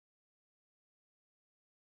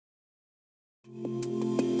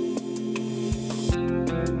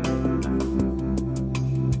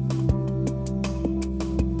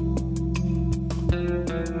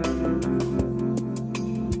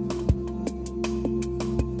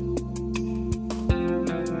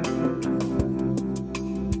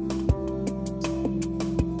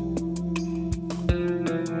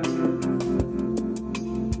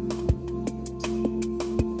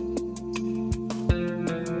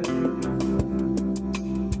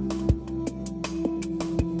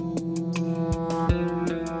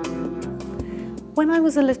When I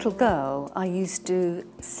was a little girl, I used to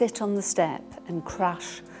sit on the step and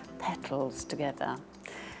crush petals together.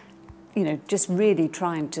 You know, just really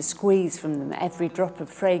trying to squeeze from them every drop of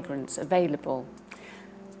fragrance available.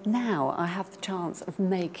 Now I have the chance of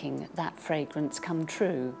making that fragrance come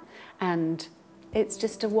true, and it's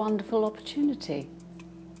just a wonderful opportunity.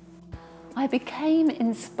 I became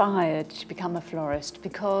inspired to become a florist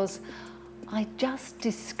because I just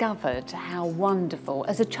discovered how wonderful,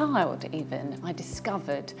 as a child even, I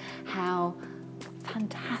discovered how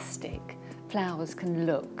fantastic flowers can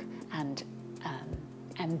look and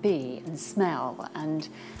be and smell, and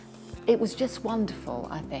it was just wonderful,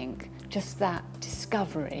 I think, just that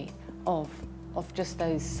discovery of just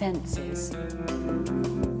those senses.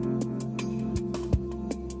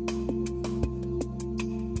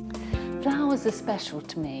 Flowers are special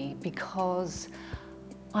to me because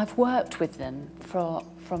I've worked with them from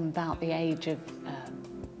about the age of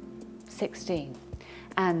 16,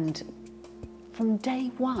 and from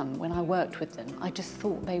day one when I worked with them, I just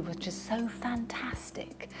thought they were just so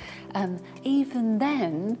fantastic. Even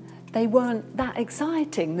then, they weren't that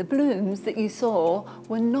exciting. The blooms that you saw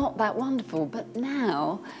were not that wonderful, but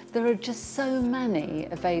now there are just so many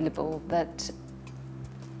available that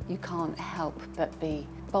you can't help but be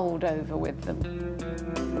bowled over with them.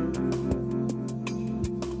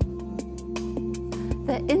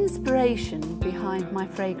 The inspiration behind my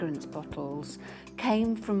fragrance bottles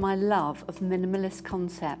came from my love of minimalist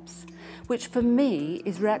concepts, which for me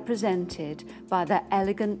is represented by the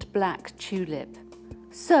elegant black tulip.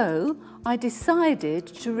 So I decided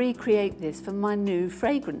to recreate this for my new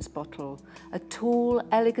fragrance bottle, a tall,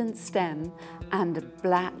 elegant stem and a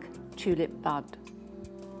black tulip bud.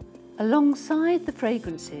 Alongside the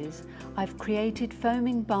fragrances, I've created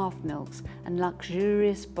foaming bath milks and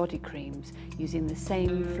luxurious body creams using the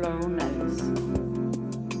same floral notes.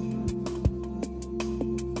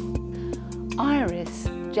 Iris,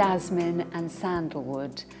 jasmine and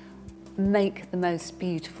sandalwood make the most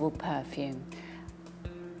beautiful perfume.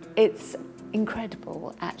 It's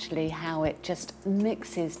incredible actually how it just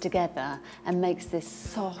mixes together and makes this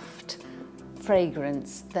soft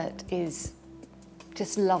fragrance that is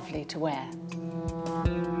just lovely to wear.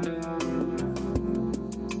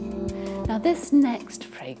 Now this next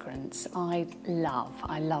fragrance I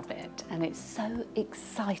love it, and it's so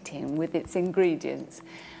exciting with its ingredients.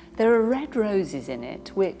 There are red roses in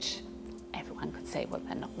it, which everyone could say, well,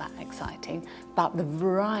 they're not that exciting, but the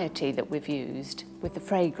variety that we've used with the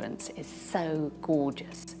fragrance is so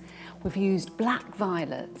gorgeous. We've used black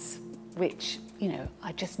violets, which, you know,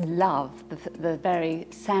 I just love the very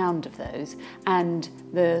sound of those, and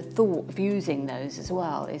the thought of using those as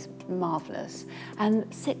well is marvellous.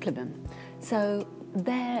 And cyclamen. So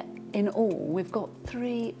there in all, we've got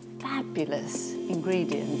 3 fabulous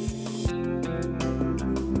ingredients.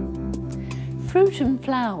 Fruit and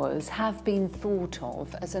flowers have been thought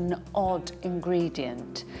of as an odd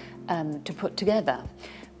ingredient to put together,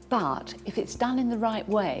 but if it's done in the right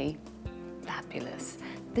way, fabulous.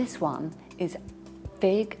 This one is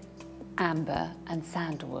fig, amber and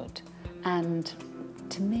sandalwood, and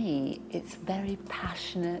to me it's very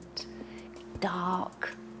passionate,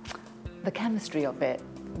 dark. The chemistry of it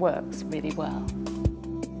works really well.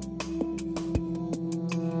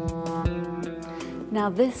 Now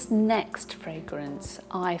this next fragrance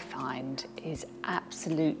I find is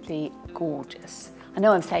absolutely gorgeous. I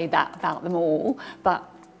know I'm saying that about them all, but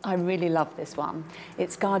I really love this one.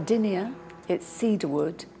 It's gardenia, it's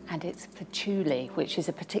cedarwood, and it's patchouli, which is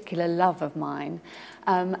a particular love of mine.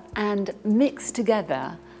 And mixed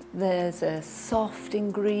together, there's a soft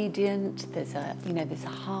ingredient, there's a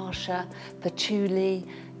harsher patchouli,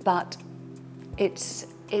 but it's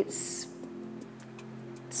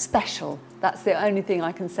special. That's the only thing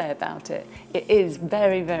I can say about it. It is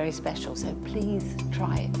very, very special, so please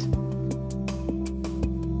try it.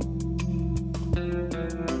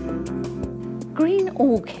 Green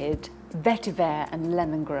orchid, vetiver and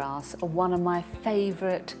lemongrass are one of my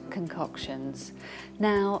favourite concoctions.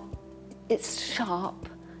 Now, it's sharp,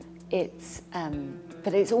 it's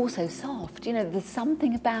but it's also soft. You know, there's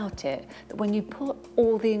something about it that when you put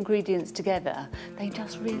all the ingredients together, they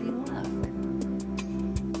just really work.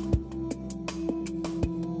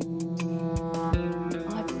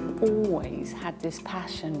 I've always had this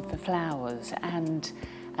passion for flowers and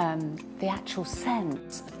the actual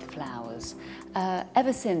scent of the flowers.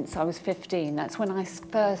 Ever since I was 15, that's when I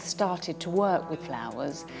first started to work with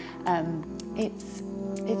flowers. It's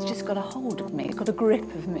just got a hold of me, it's got a grip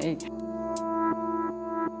of me.